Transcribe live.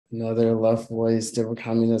Another Left Voice, Different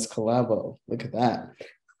Communist collabo. Look at that.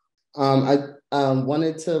 I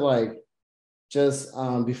wanted to just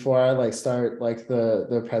before I start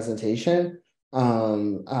the presentation,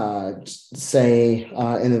 say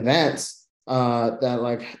in advance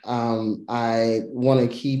that I want to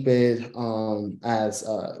keep it as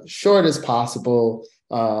short as possible,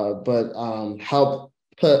 but help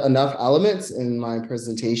put enough elements in my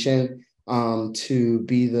presentation to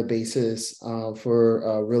be the basis for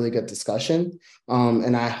a really good discussion.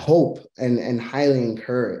 And I hope and highly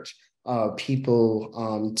encourage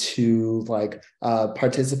people to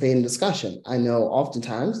participate in discussion. I know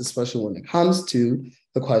oftentimes, especially when it comes to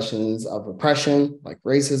the questions of oppression, like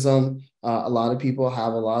racism, a lot of people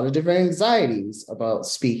have a lot of different anxieties about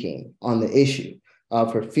speaking on the issue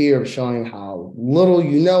for fear of showing how little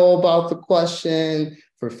you know about the question,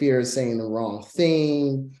 for fear of saying the wrong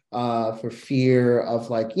thing, for fear of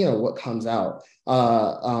what comes out.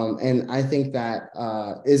 And I think that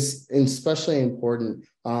is especially important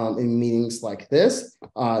in meetings like this,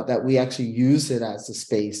 that we actually use it as a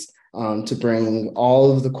space to bring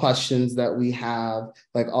all of the questions that we have,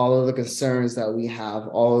 all of the concerns that we have,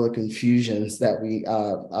 all of the confusions that we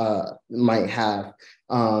might have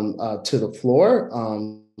to the floor,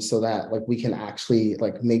 so that we can actually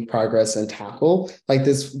make progress and tackle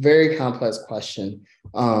this very complex question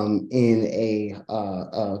in a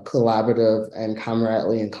collaborative and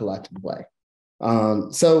comradely and collective way.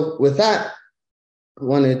 So with that, I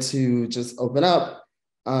wanted to just open up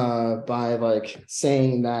by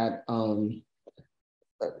saying that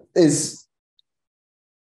is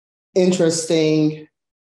interesting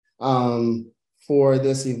for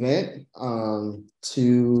this event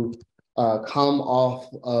to come off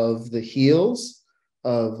of the heels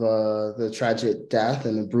of the tragic death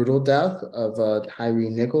and the brutal death of Tyre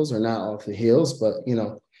Nichols, or not off the heels, but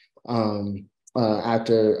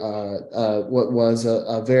after what was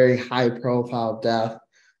a very high-profile death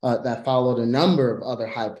that followed a number of other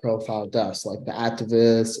high-profile deaths, like the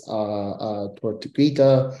activist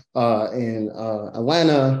Tortuguita in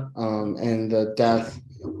Atlanta, and the death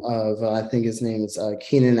of, I think his name is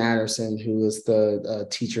Keenan Anderson, who was the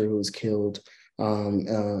teacher who was killed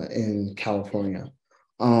in California.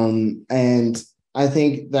 And I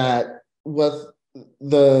think that with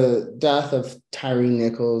the death of Tyre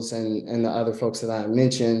Nichols and the other folks that I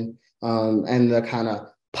mentioned, and the kind of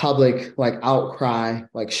public outcry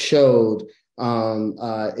showed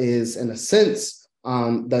is in a sense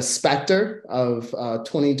the specter of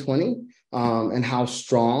 2020, and how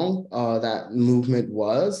strong that movement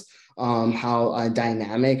was, how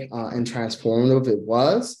dynamic and transformative it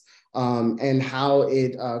was, and how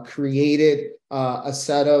it created a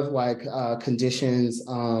set of conditions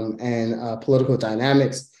and political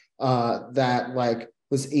dynamics that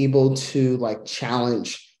was able to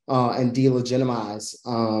challenge and delegitimize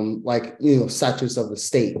sectors of the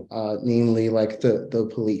state, namely the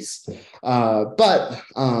police. But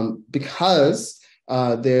because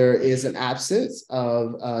there is an absence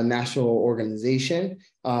of a national organization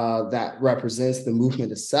that represents the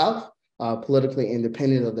movement itself, politically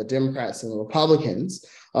independent of the Democrats and the Republicans,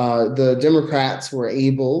 the Democrats were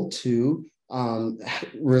able to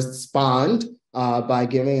respond by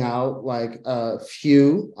giving out a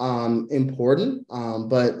few important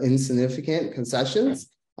but insignificant concessions,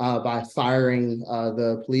 by firing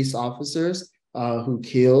the police officers who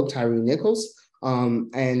killed Tyre Nichols.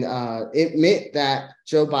 And it meant that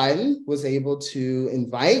Joe Biden was able to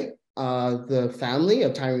invite the family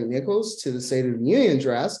of Tyre Nichols to the State of the Union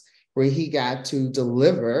address, where he got to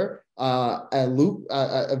deliver a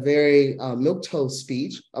very milquetoast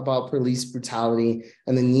speech about police brutality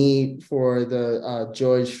and the need for the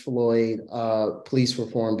George Floyd police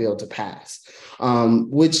reform bill to pass,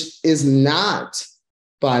 which is not,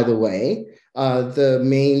 by the way, the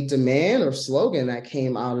main demand or slogan that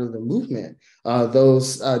came out of the movement.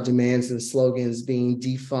 Those demands and slogans being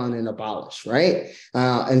defund and abolish, right?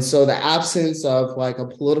 And so the absence of a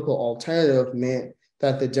political alternative meant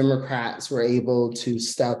that the Democrats were able to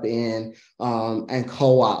step in and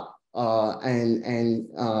co-opt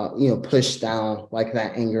and push down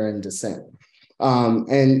that anger and dissent.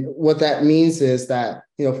 And what that means is that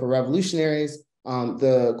for revolutionaries,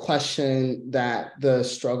 the question that the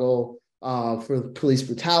struggle for police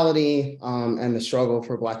brutality and the struggle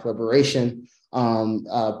for Black liberation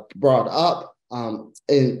brought up,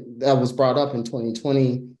 and that was brought up in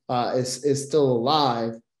 2020, is still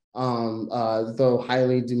alive, though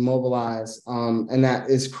highly demobilized, and that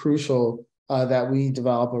is crucial that we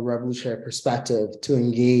develop a revolutionary perspective to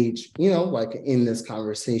engage, in this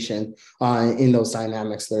conversation, in those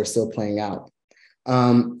dynamics that are still playing out.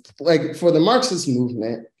 For the Marxist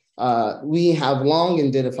movement, we have long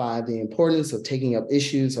identified the importance of taking up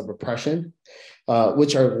issues of oppression,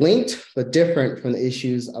 which are linked but different from the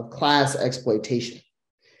issues of class exploitation.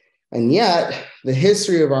 And yet, the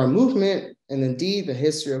history of our movement, and indeed the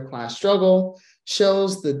history of class struggle,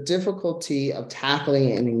 shows the difficulty of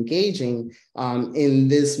tackling and engaging in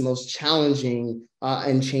this most challenging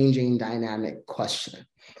and changing dynamic question.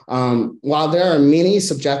 While there are many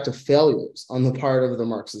subjective failures on the part of the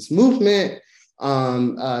Marxist movement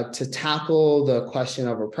to tackle the question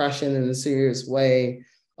of oppression in a serious way,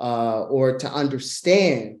 or to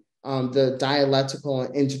understand the dialectical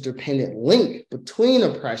and interdependent link between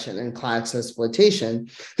oppression and class exploitation,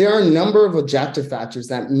 there are a number of objective factors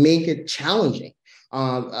that make it challenging,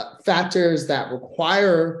 factors that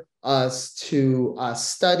require us to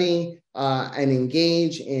study and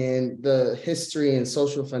engage in the history and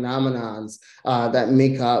social phenomenons that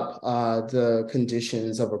make up the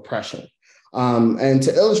conditions of oppression. And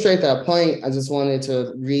to illustrate that point, I just wanted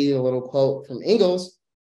to read a little quote from Engels,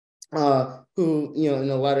 who, in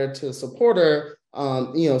a letter to a supporter,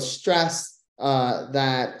 stressed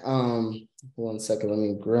that, one second, let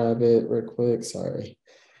me grab it real quick, sorry,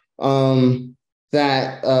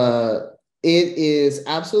 that it is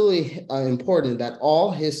absolutely important that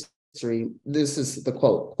all history, this is the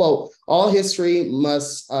quote, all history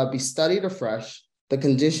must be studied afresh. The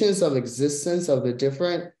conditions of existence of the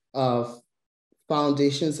different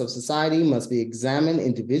foundations of society must be examined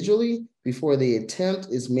individually before the attempt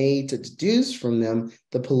is made to deduce from them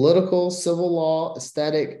the political, civil law,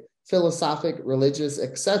 aesthetic, philosophic, religious,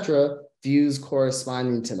 etc. views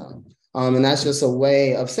corresponding to them. And that's just a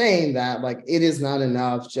way of saying that, like, it is not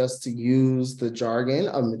enough just to use the jargon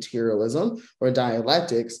of materialism or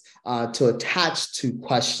dialectics to attach to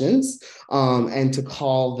questions and to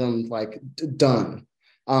call them like done.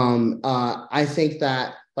 I think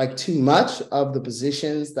that like too much of the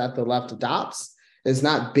positions that the left adopts is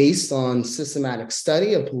not based on systematic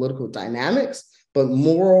study of political dynamics, but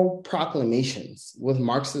moral proclamations with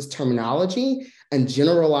Marxist terminology and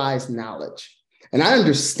generalized knowledge. And I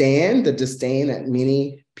understand the disdain that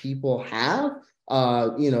many people have,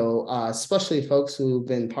 especially folks who've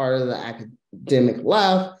been part of the academic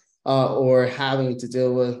left or having to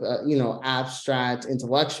deal with, abstract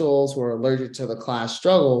intellectuals who are allergic to the class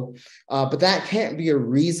struggle. But that can't be a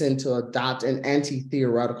reason to adopt an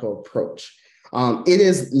anti-theoretical approach. It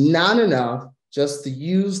is not enough just to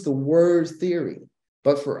use the word theory,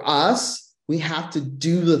 but for us, we have to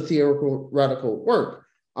do the theoretical work,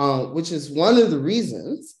 which is one of the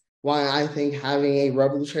reasons why I think having a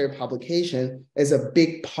revolutionary publication is a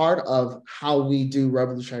big part of how we do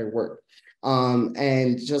revolutionary work.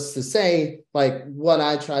 And just to say, like, what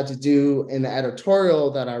I tried to do in the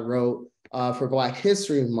editorial that I wrote for Black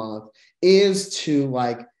History Month is to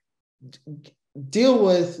deal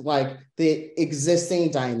with like the existing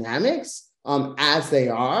dynamics as they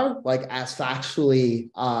are, like as factually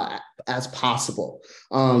as possible.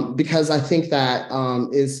 Because I think that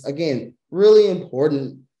is, again, really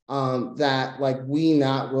important that like we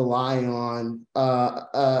not rely on,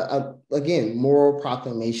 again, moral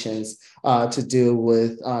proclamations to deal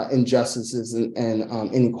with injustices and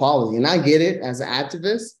inequality. And I get it as an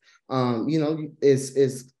activist,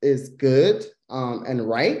 is good and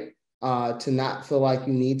right. To not feel like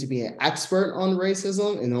you need to be an expert on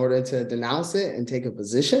racism in order to denounce it and take a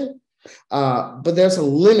position. But there's a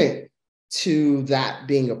limit to that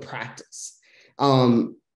being a practice.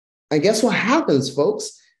 I guess what happens,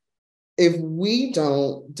 folks, if we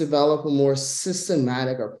don't develop a more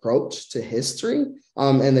systematic approach to history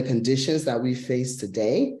and the conditions that we face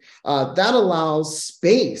today, that allows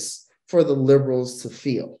space for the liberals to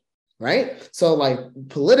feel, right? So like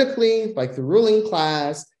politically, like the ruling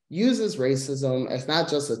class uses racism as not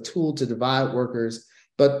just a tool to divide workers,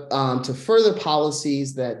 but to further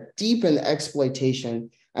policies that deepen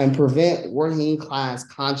exploitation and prevent working class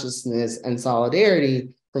consciousness and solidarity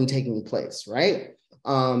from taking place, right?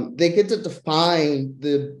 They get to define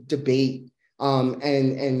the debate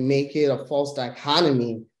and make it a false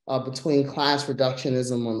dichotomy between class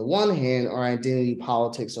reductionism on the one hand or identity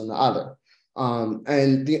politics on the other.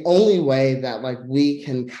 And the only way that like we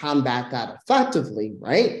can combat that effectively,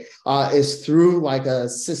 right, is through like a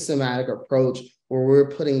systematic approach where we're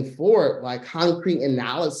putting forward like concrete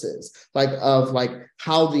analysis, like of like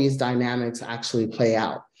how these dynamics actually play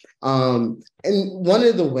out. And one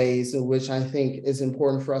of the ways in which I think is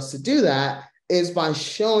important for us to do that is by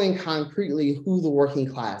showing concretely who the working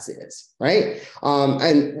class is, right?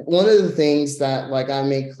 And one of the things that like I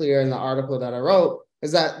made clear in the article that I wrote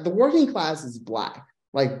is that the working class is Black,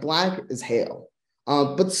 like Black as hell.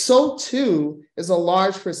 But so too is a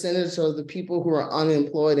large percentage of the people who are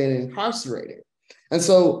unemployed and incarcerated. And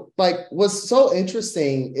so, like, what's so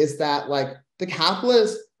interesting is that, like, the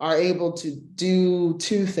capitalists are able to do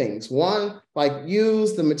two things. One, like,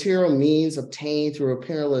 use the material means obtained through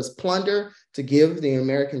imperialist plunder to give the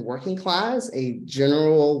American working class a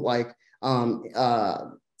general, like,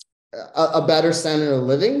 a better standard of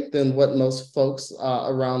living than what most folks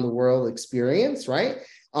around the world experience, right?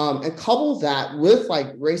 And couple that with like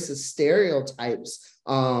racist stereotypes,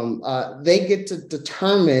 they get to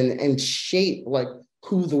determine and shape like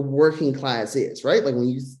who the working class is, right? Like when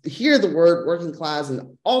you hear the word working class,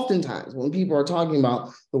 and oftentimes when people are talking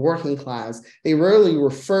about the working class, they rarely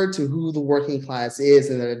refer to who the working class is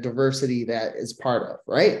and the diversity that is part of,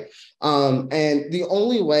 right? And the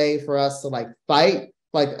only way for us to like fight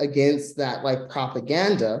like against that like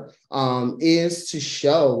propaganda is to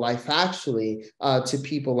show like factually to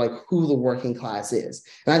people like who the working class is.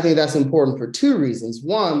 And I think that's important for two reasons.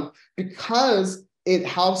 One, because it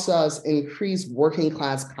helps us increase working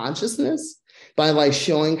class consciousness by like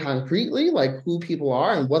showing concretely like who people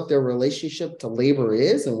are and what their relationship to labor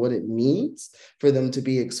is and what it means for them to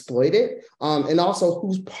be exploited, and also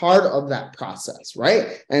who's part of that process,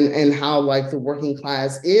 right? And how like the working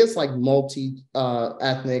class is like multi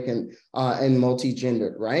ethnic and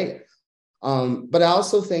multi-gendered, right? But I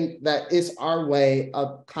also think that it's our way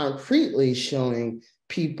of concretely showing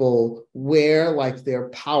people where like their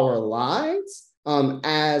power lies,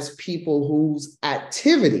 as people whose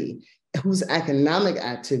economic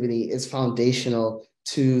activity is foundational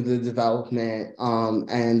to the development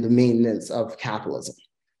and the maintenance of capitalism.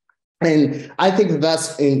 And I think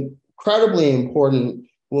that's incredibly important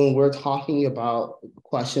when we're talking about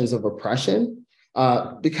questions of oppression,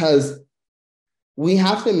 because we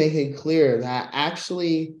have to make it clear that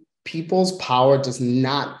actually people's power does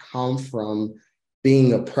not come from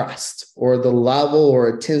being oppressed, or the level or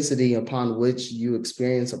intensity upon which you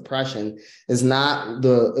experience oppression is not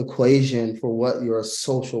the equation for what your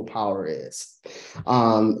social power is.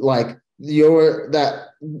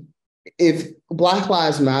 If Black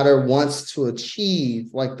Lives Matter wants to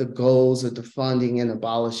achieve like the goals of defunding and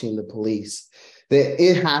abolishing the police, that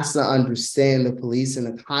it has to understand the police in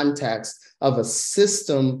the context of a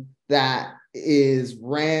system that is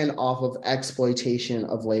ran off of exploitation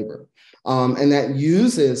of labor, and that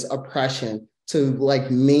uses oppression to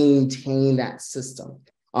like maintain that system.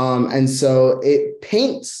 And so it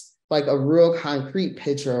paints like a real concrete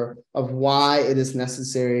picture of why it is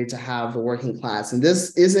necessary to have the working class. And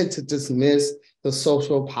this isn't to dismiss the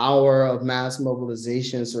social power of mass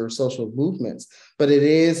mobilizations or social movements, but it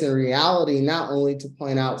is in reality not only to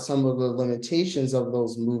point out some of the limitations of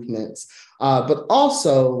those movements, but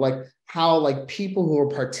also like how like people who are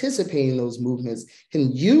participating in those movements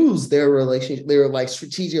can use their relationship, their like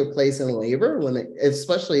strategic place in labor,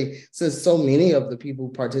 especially since so many of the people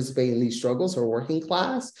who participate in these struggles are working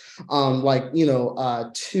class,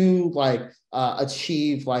 to like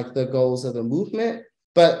achieve like the goals of the movement,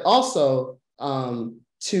 but also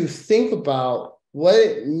to think about what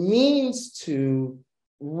it means to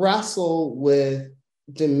wrestle with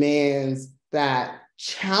demands that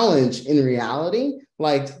challenge in reality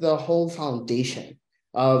like the whole foundation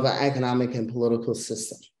of the economic and political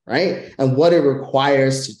system, right? And what it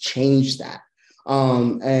requires to change that.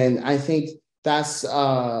 And I think that's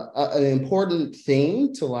an important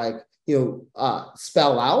thing to like,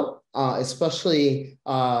 spell out, especially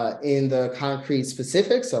in the concrete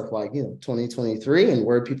specifics of like, 2023 and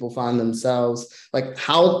where people find themselves, like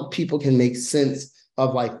how people can make sense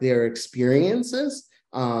of like their experiences.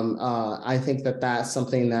 I think that that's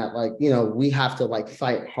something that like, we have to like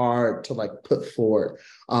fight hard to like put forward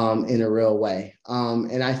in a real way.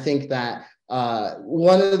 And I think that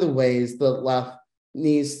one of the ways the left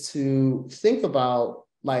needs to think about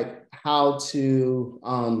like how to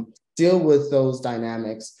deal with those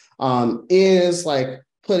dynamics is like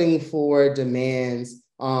putting forward demands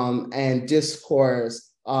and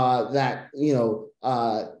discourse that,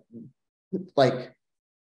 like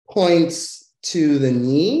points to the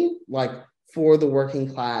need, like for the working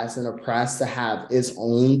class and oppressed to have its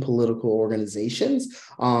own political organizations,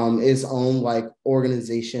 its own like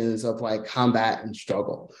organizations of like combat and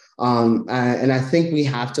struggle. And I think we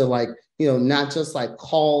have to like, not just like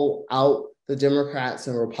call out the Democrats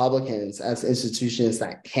and Republicans as institutions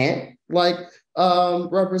that can't like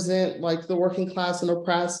represent like the working class and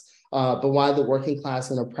oppressed, but why the working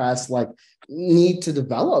class and oppressed like need to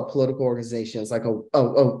develop political organizations like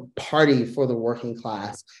a party for the working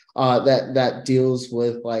class that deals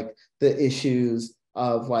with like the issues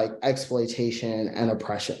of like exploitation and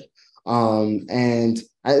oppression. And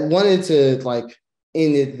I wanted to like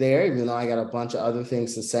end it there, even though I got a bunch of other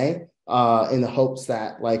things to say, in the hopes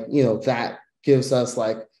that, like, that gives us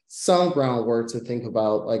like some groundwork to think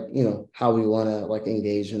about, like, how we want to like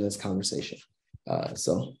engage in this conversation.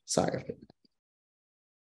 So sorry.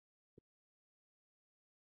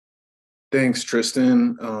 Thanks,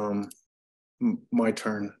 Tristan. My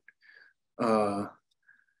turn.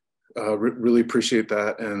 Really appreciate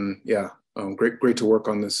that, and yeah, great to work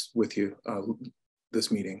on this with you,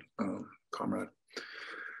 this meeting, comrade.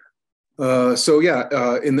 So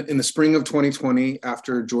yeah, in the spring of 2020,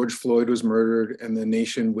 after George Floyd was murdered and the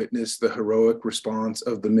nation witnessed the heroic response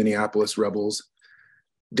of the Minneapolis rebels,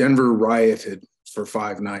 Denver rioted for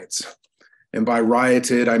 5 nights. And by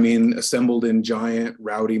rioted, I mean assembled in giant,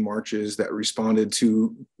 rowdy marches that responded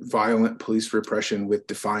to violent police repression with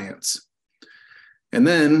defiance. And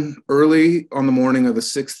then, early on the morning of the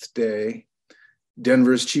 6th day,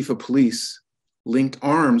 Denver's chief of police linked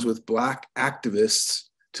arms with Black activists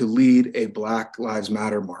to lead a Black Lives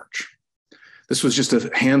Matter march. This was just a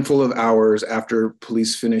handful of hours after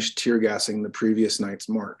police finished tear gassing the previous night's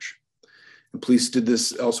march. And police did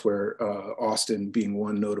this elsewhere, Austin being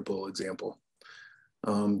one notable example.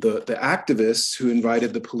 The activists who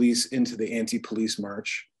invited the police into the anti-police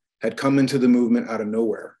march had come into the movement out of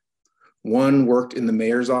nowhere. One worked in the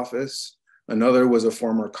mayor's office, another was a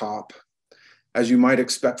former cop. As you might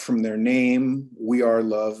expect from their name, We Are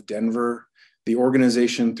Love Denver, the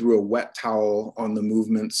organization threw a wet towel on the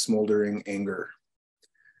movement's smoldering anger.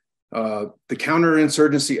 The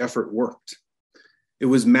counterinsurgency effort worked. It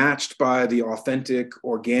was matched by the authentic,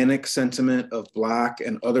 organic sentiment of Black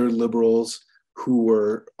and other liberals who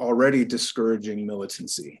were already discouraging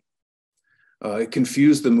militancy. It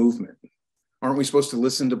confused the movement. Aren't we supposed to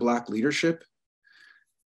listen to Black leadership?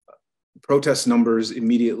 Protest numbers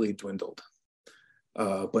immediately dwindled.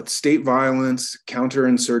 But state violence,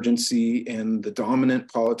 counterinsurgency, and the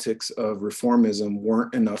dominant politics of reformism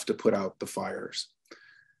weren't enough to put out the fires.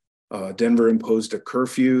 Denver imposed a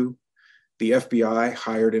curfew. The FBI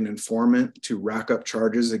hired an informant to rack up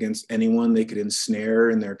charges against anyone they could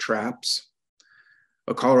ensnare in their traps.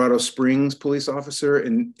 A Colorado Springs police officer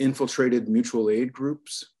infiltrated mutual aid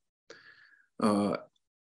groups.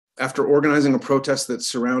 After organizing a protest that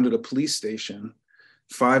surrounded a police station,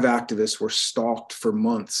 5 activists were stalked for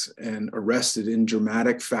months and arrested in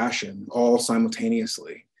dramatic fashion, all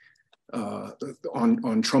simultaneously,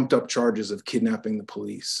 on trumped up charges of kidnapping the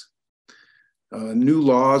police. New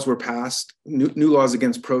laws were passed, new laws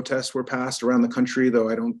against protests were passed around the country, though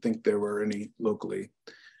I don't think there were any locally.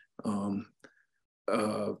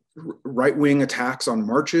 Right-wing attacks on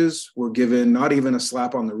marches were given not even a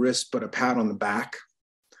slap on the wrist, but a pat on the back.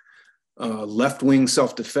 Left-wing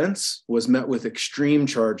self-defense was met with extreme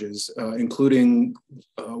charges, including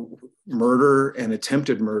murder and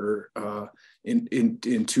attempted murder in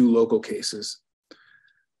 2 local cases.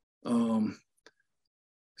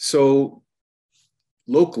 So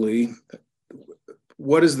locally,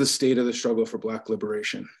 what is the state of the struggle for Black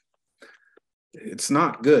liberation? It's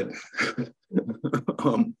not good.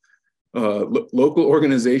 Local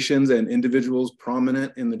organizations and individuals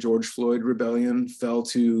prominent in the George Floyd rebellion fell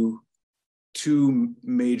to 2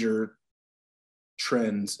 major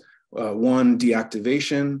trends. 1,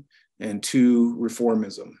 deactivation, and 2,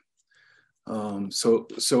 reformism.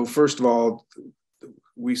 So first of all,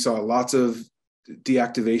 we saw lots of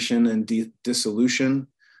deactivation and dissolution.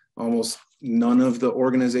 Almost none of the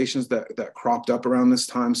organizations that cropped up around this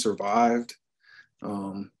time survived.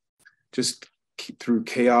 Just through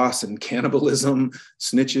chaos and cannibalism,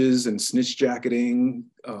 snitches and snitch jacketing,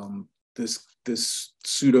 this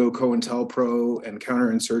pseudo COINTELPRO and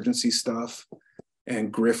counterinsurgency stuff,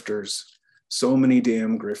 and grifters. So many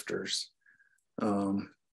damn grifters.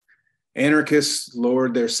 Anarchists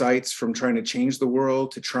lowered their sights from trying to change the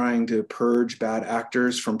world to trying to purge bad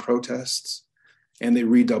actors from protests, and they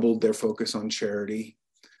redoubled their focus on charity.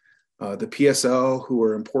 The PSL, who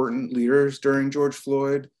were important leaders during George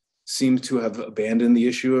Floyd, seemed to have abandoned the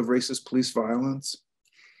issue of racist police violence.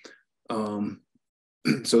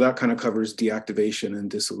 So that kind of covers deactivation and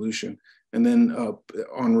dissolution. And then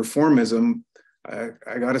on reformism, I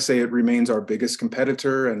gotta say it remains our biggest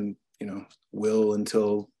competitor, and will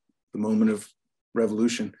until the moment of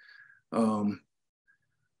revolution. And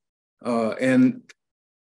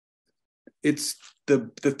it's the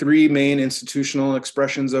 3 main institutional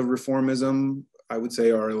expressions of reformism, I would say,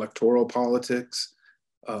 are electoral politics,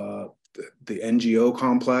 the NGO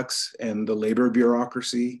complex, and the labor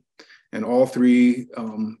bureaucracy. And all 3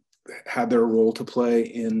 had their role to play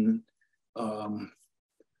in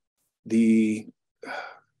the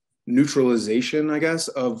neutralization, I guess,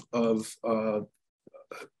 of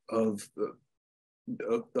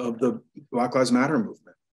of the Black Lives Matter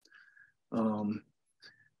movement.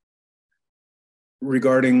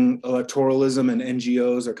 Regarding electoralism and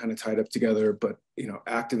NGOs are kind of tied up together, but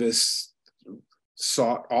activists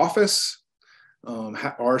sought office,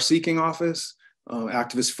 are seeking office,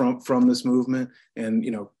 activists from this movement, and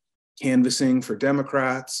canvassing for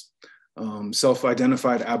Democrats,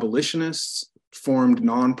 self-identified abolitionists formed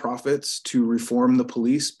nonprofits to reform the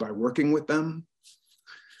police by working with them.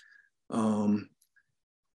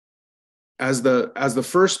 As the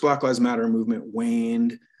first Black Lives Matter movement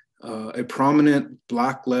waned, a prominent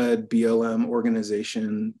Black-led BLM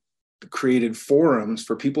organization created forums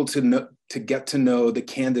for people to get to know the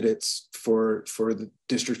candidates for the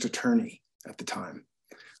district attorney at the time.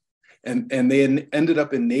 And they ended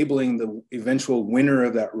up enabling the eventual winner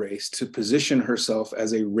of that race to position herself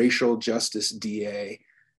as a racial justice DA,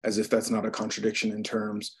 as if that's not a contradiction in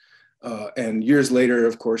terms. And years later,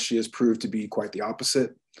 of course, she has proved to be quite the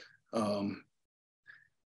opposite.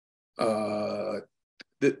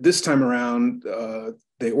 This time around,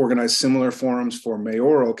 they organized similar forums for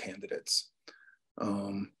mayoral candidates.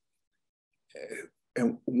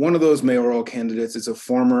 And one of those mayoral candidates is a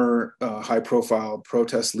former high-profile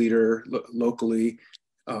protest leader locally,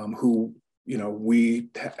 who we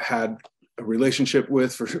had a relationship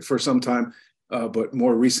with for some time, but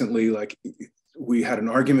more recently, we had an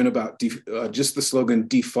argument about just the slogan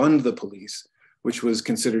 "defund the police," which was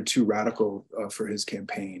considered too radical for his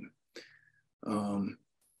campaign.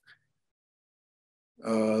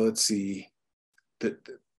 Let's see, the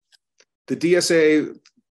DSA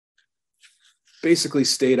basically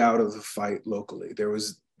stayed out of the fight locally.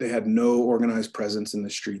 They had no organized presence in the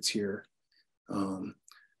streets here.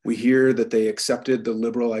 We hear that they accepted the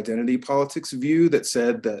liberal identity politics view that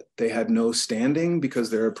said that they had no standing because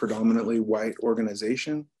they're a predominantly white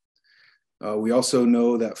organization. We also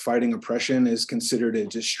know that fighting oppression is considered a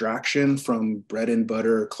distraction from bread and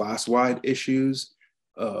butter class-wide issues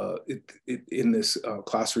in this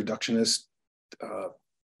class reductionist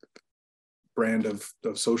brand of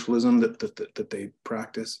socialism that they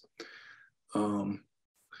practice. And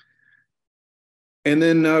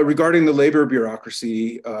then regarding the labor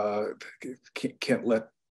bureaucracy, can't let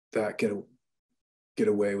that get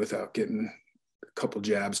away without getting a couple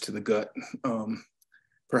jabs to the gut.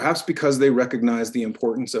 Perhaps because they recognize the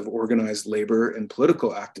importance of organized labor and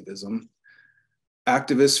political activism,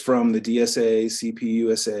 activists from the DSA,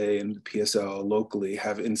 CPUSA, and the PSL locally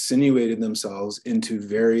have insinuated themselves into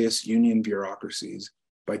various union bureaucracies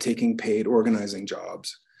by taking paid organizing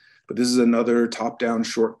jobs. But this is another top-down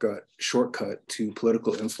shortcut to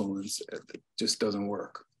political influence. It just doesn't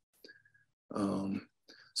work.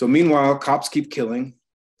 So meanwhile, cops keep killing.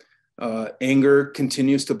 Anger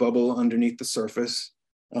continues to bubble underneath the surface.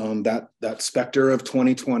 That specter of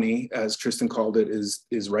 2020, as Tristan called it,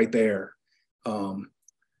 is right there.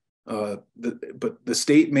 But the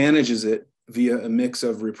state manages it via a mix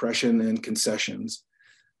of repression and concessions.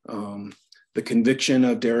 The conviction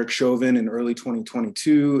of Derek Chauvin in early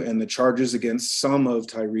 2022 and the charges against some of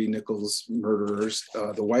Tyre Nichols' murderers,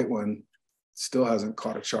 the white one still hasn't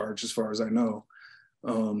caught a charge as far as I know.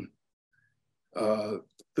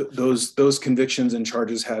 Those convictions and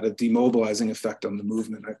charges had a demobilizing effect on the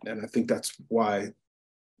movement. And I think that's why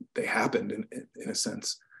they happened in a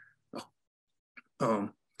sense.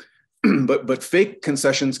 But fake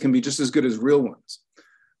concessions can be just as good as real ones.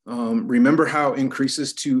 Remember how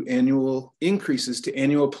increases to annual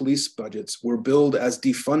police budgets were billed as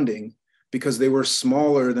defunding because they were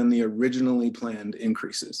smaller than the originally planned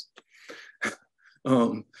increases.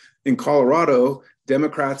 In Colorado,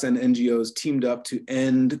 Democrats and NGOs teamed up to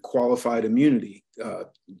end qualified immunity.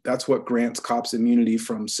 That's what grants cops immunity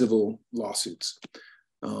from civil lawsuits.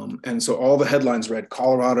 And so all the headlines read,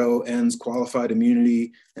 Colorado ends qualified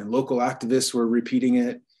immunity, and local activists were repeating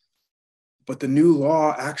it. But the new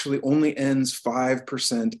law actually only ends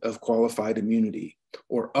 5% of qualified immunity,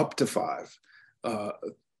 or up to 5.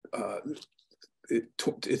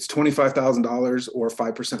 It's $25,000 or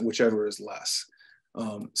 5%, whichever is less.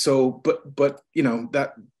 But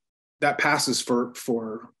that passes for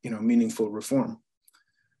meaningful reform.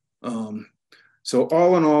 So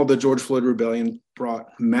all in all, the George Floyd rebellion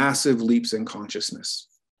brought massive leaps in consciousness.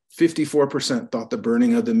 54% thought the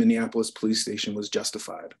burning of the Minneapolis police station was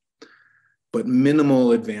justified, but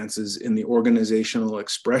minimal advances in the organizational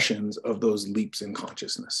expressions of those leaps in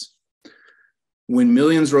consciousness. When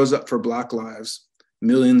millions rose up for Black lives,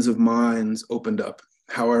 millions of minds opened up,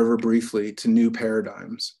 however briefly, to new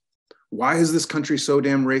paradigms. Why is this country so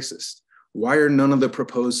damn racist? Why are none of the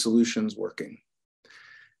proposed solutions working?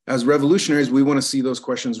 As revolutionaries, we want to see those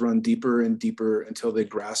questions run deeper and deeper until they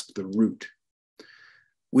grasp the root.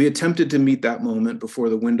 We attempted to meet that moment before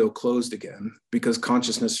the window closed again, because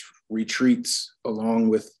consciousness retreats along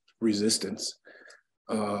with resistance.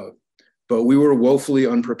 But we were woefully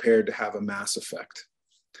unprepared to have a mass effect.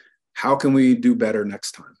 How can we do better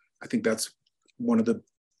next time? I think that's one of the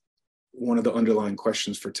underlying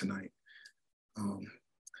questions for tonight.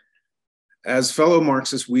 As fellow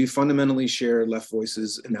Marxists, we fundamentally share Left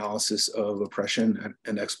Voice's analysis of oppression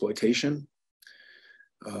and exploitation.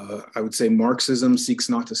 I would say Marxism seeks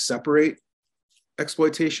not to separate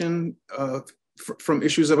exploitation from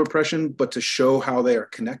issues of oppression, but to show how they are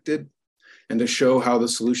connected and to show how the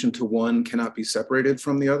solution to one cannot be separated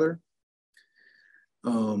from the other.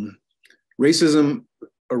 Racism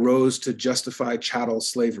arose to justify chattel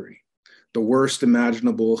slavery, the worst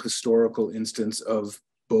imaginable historical instance of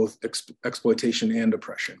both exploitation and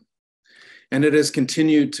oppression. And it has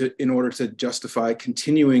continued in order to justify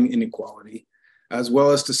continuing inequality, as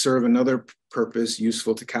well as to serve another purpose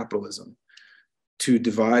useful to capitalism, to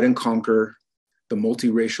divide and conquer the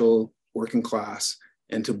multiracial working class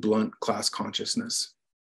and to blunt class consciousness.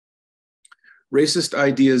 Racist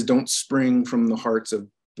ideas don't spring from the hearts of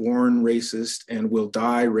born racist and will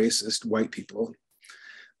die racist white people.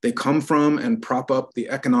 They come from and prop up the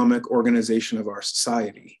economic organization of our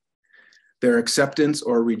society. Their acceptance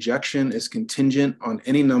or rejection is contingent on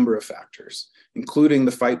any number of factors, including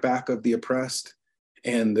the fight back of the oppressed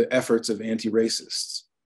and the efforts of anti-racists.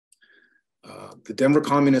 The Denver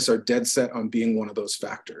communists are dead set on being one of those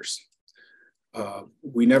factors.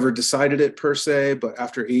 We never decided it per se, but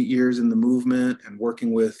after 8 years in the movement and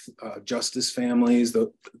working with justice families,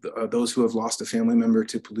 those who have lost a family member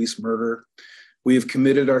to police murder, we have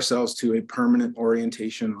committed ourselves to a permanent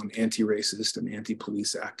orientation on anti-racist and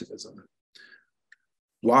anti-police activism.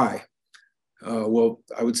 Why? Well,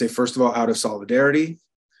 I would say, first of all, out of solidarity,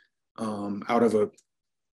 out of a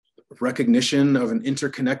recognition of an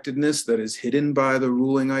interconnectedness that is hidden by the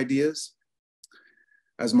ruling ideas.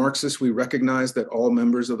 As Marxists, we recognize that all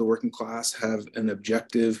members of the working class have an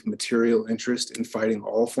objective material interest in fighting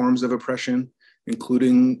all forms of oppression,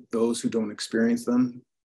 including those who don't experience them.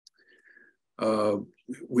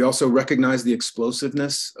 We also recognize the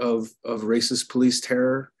explosiveness of racist police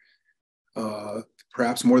terror.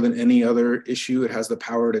 Perhaps more than any other issue, it has the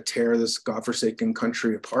power to tear this godforsaken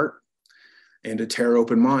country apart and to tear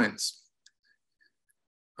open minds.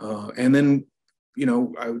 And then, you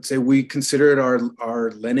know, I would say we consider it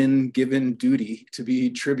our Lenin-given duty to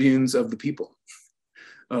be tribunes of the people,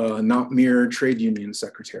 not mere trade union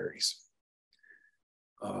secretaries.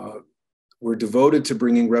 We're devoted to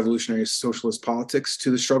bringing revolutionary socialist politics to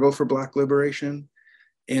the struggle for Black liberation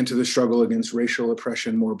and to the struggle against racial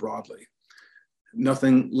oppression more broadly.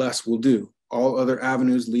 Nothing less will do. All other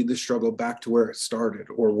avenues lead the struggle back to where it started,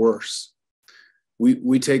 or worse.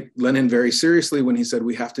 We take Lenin very seriously when he said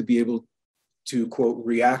we have to be able to, quote,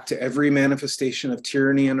 react to every manifestation of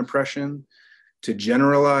tyranny and oppression, to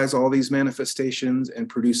generalize all these manifestations and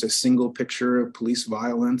produce a single picture of police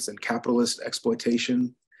violence and capitalist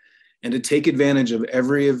exploitation, and to take advantage of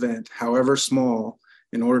every event, however small,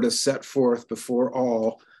 in order to set forth before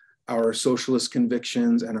all our socialist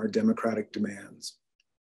convictions and our democratic demands.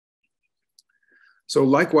 So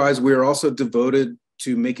likewise, we are also devoted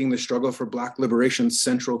to making the struggle for Black liberation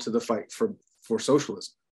central to the fight for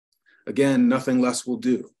socialism. Again, nothing less will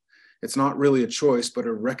do. It's not really a choice, but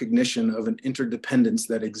a recognition of an interdependence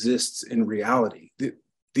that exists in reality.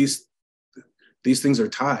 These things are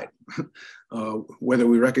tied, whether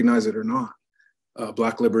we recognize it or not.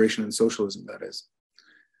 Black liberation and socialism, that is.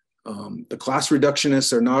 The class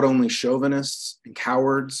reductionists are not only chauvinists and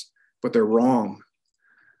cowards, but they're wrong.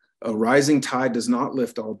 A rising tide does not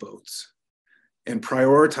lift all boats. And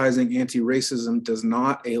prioritizing anti-racism does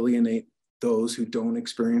not alienate those who don't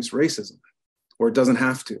experience racism, or it doesn't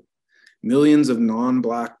have to. Millions of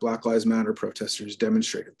non-Black Black Lives Matter protesters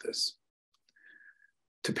demonstrated this.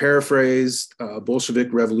 To paraphrase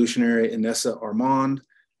Bolshevik revolutionary Inessa Armand,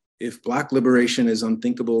 if Black liberation is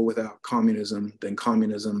unthinkable without communism, then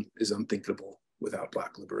communism is unthinkable without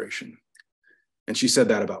Black liberation. And she said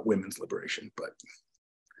that about women's liberation, but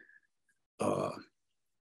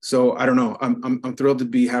so I don't know, I'm thrilled to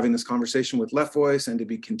be having this conversation with Left Voice and to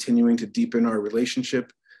be continuing to deepen our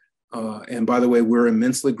relationship. And by the way, we're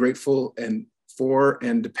immensely grateful and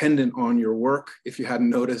dependent on your work, if you hadn't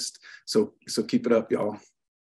noticed. So keep it up, y'all.